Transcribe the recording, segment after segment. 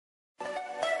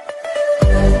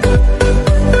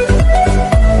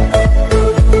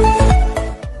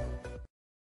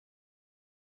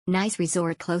Nice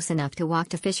resort close enough to walk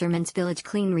to Fisherman's Village.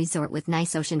 Clean resort with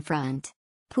nice oceanfront.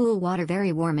 Pool water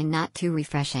very warm and not too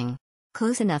refreshing.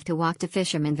 Close enough to walk to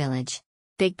Fisherman Village.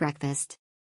 Big breakfast.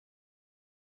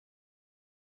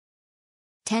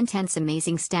 10/10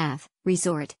 amazing staff,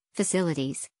 resort,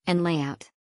 facilities, and layout.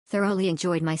 Thoroughly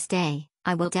enjoyed my stay.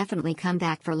 I will definitely come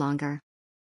back for longer.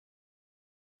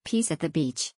 Peace at the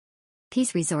beach.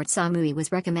 Peace Resort Samui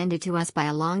was recommended to us by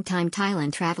a long-time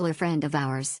Thailand traveler friend of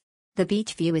ours. The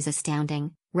beach view is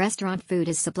astounding, restaurant food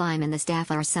is sublime and the staff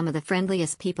are some of the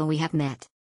friendliest people we have met.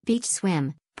 Beach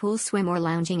swim, pool swim or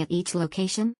lounging at each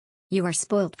location? You are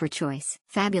spoilt for choice.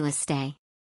 Fabulous stay.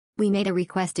 We made a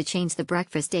request to change the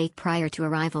breakfast date prior to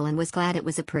arrival and was glad it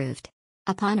was approved.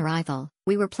 Upon arrival,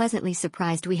 we were pleasantly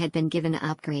surprised we had been given an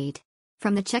upgrade.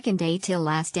 From the check-in day till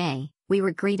last day, we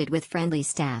were greeted with friendly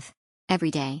staff.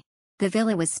 Every day. The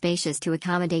villa was spacious to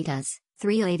accommodate us,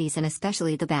 3 ladies and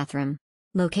especially the bathroom.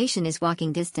 Location is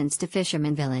walking distance to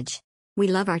Fisherman Village. We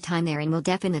love our time there and will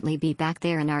definitely be back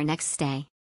there in our next stay.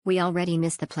 We already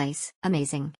miss the place.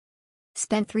 Amazing.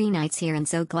 Spent 3 nights here and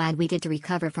so glad we did to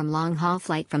recover from long-haul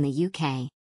flight from the UK.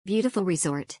 Beautiful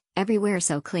resort, everywhere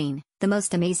so clean, the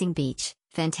most amazing beach,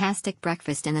 fantastic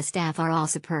breakfast and the staff are all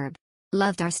superb.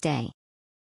 Loved our stay.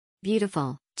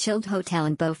 Beautiful, chilled hotel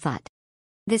in Beaufort.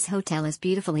 This hotel is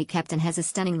beautifully kept and has a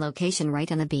stunning location right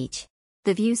on the beach.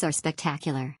 The views are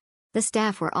spectacular. The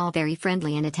staff were all very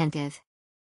friendly and attentive.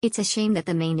 It's a shame that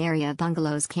the main area of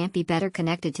bungalows can't be better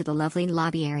connected to the lovely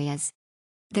lobby areas.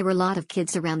 There were a lot of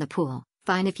kids around the pool,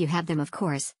 fine if you have them of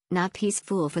course, not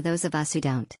peaceful for those of us who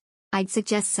don't. I'd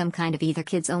suggest some kind of either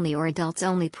kids only or adults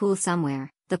only pool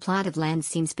somewhere. The plot of land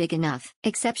seems big enough.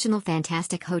 Exceptional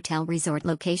fantastic hotel resort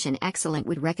location excellent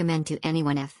would recommend to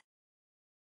anyone if.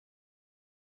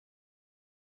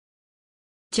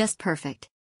 Just perfect.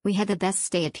 We had the best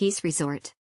stay at Peace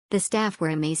Resort. The staff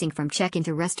were amazing from check-in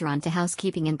to restaurant to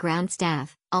housekeeping and ground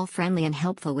staff, all friendly and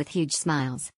helpful with huge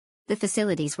smiles. The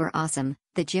facilities were awesome,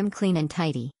 the gym clean and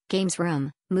tidy, games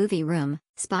room, movie room,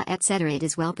 spa etc. It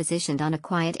is well positioned on a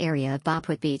quiet area of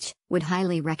Beaufort Beach, would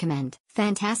highly recommend.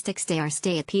 Fantastic stay. Our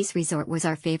stay at Peace Resort was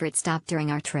our favorite stop during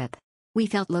our trip. We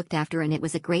felt looked after and it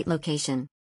was a great location.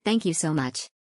 Thank you so much.